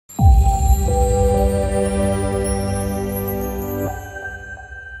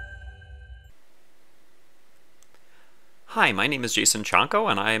Hi, my name is Jason Chonko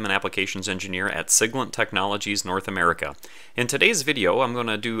and I am an applications engineer at SIGLENT Technologies North America. In today's video I'm going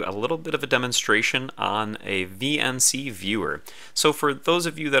to do a little bit of a demonstration on a VNC Viewer. So for those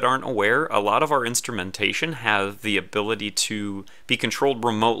of you that aren't aware, a lot of our instrumentation have the ability to be controlled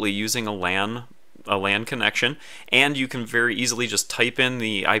remotely using a LAN connection, and you can very easily just type in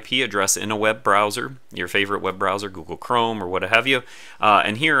the IP address in a web browser, your favorite web browser, Google Chrome or what have you,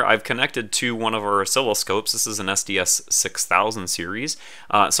 and here I've connected to one of our oscilloscopes. This is an SDS6000 series,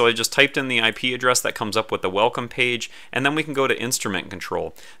 so I just typed in the IP address that comes up with the welcome page, and then we can go to instrument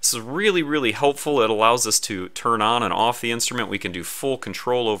control. This is really helpful. It allows us to turn on and off the instrument. We can do full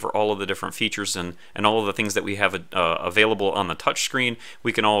control over all of the different features and all of the things that we have available on the touch screen.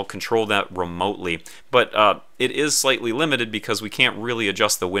 We can all control that remotely. But it is slightly limited because we can't really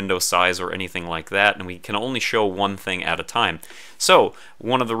adjust the window size or anything like that, and we can only show one thing at a time. So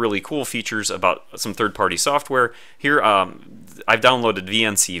one of the really cool features about some third-party software here, I've downloaded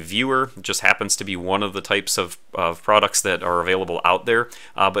VNC Viewer. It just happens to be one of the types of products that are available out there.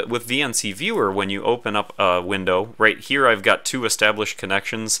 But with VNC Viewer, when you open up a window, right here I've got two established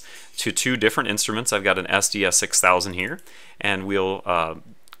connections to two different instruments. I've got an SDS6000 here, and we'll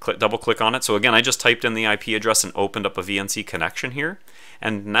double click on it. So again, I just typed in the IP address and opened up a VNC connection here,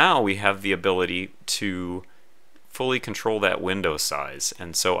 and now we have the ability to fully control that window size.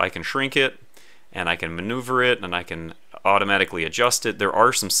 And so I can shrink it, and I can maneuver it, and I can automatically adjust it. There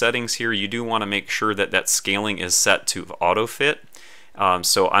are some settings here. You do want to make sure that that scaling is set to auto fit.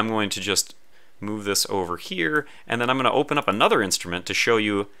 So I'm going to just move this over here, and then I'm going to open up another instrument to show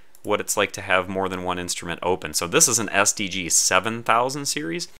you what it's like to have more than one instrument open. So this is an SDG7000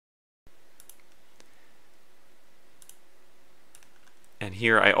 series. And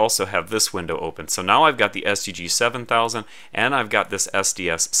here I also have this window open. So now I've got the SDG7000 and I've got this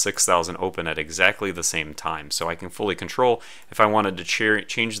SDS6000 open at exactly the same time. So I can fully control if I wanted to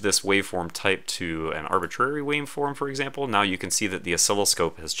change this waveform type to an arbitrary waveform, for example. Now you can see that the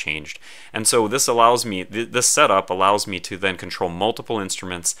oscilloscope has changed. And so this allows me, this setup allows me to then control multiple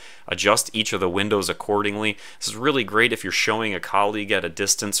instruments, adjust each of the windows accordingly. This is really great if you're showing a colleague at a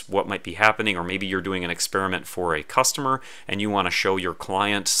distance what might be happening, or maybe you're doing an experiment for a customer and you want to show your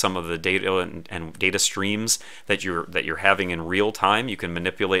client some of the data and data streams that you're having in real time. You can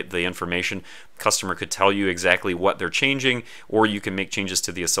manipulate the information. Customer could tell you exactly what they're changing, or you can make changes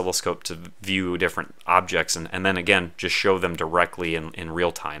to the oscilloscope to view different objects and then again just show them directly in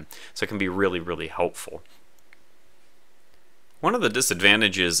real time. So it can be really helpful. One of the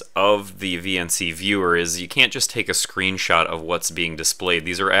disadvantages of the VNC Viewer is you can't just take a screenshot of what's being displayed.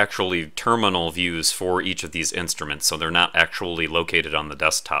 These are actually terminal views for each of these instruments, so they're not actually located on the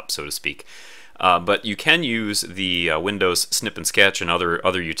desktop, so to speak. But you can use the Windows Snip and Sketch and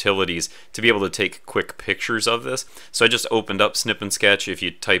other utilities to be able to take quick pictures of this. So I just opened up Snip and Sketch. If you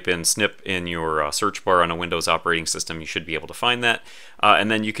type in Snip in your search bar on a Windows operating system, you should be able to find that.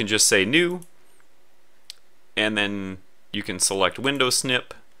 And then you can just say New, and then you can select Windows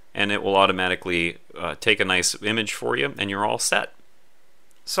Snip, and it will automatically take a nice image for you, and you're all set.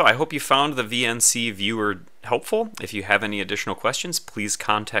 So I hope you found the VNC Viewer helpful. If you have any additional questions, please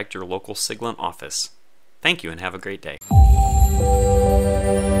contact your local SIGLENT office. Thank you and have a great day.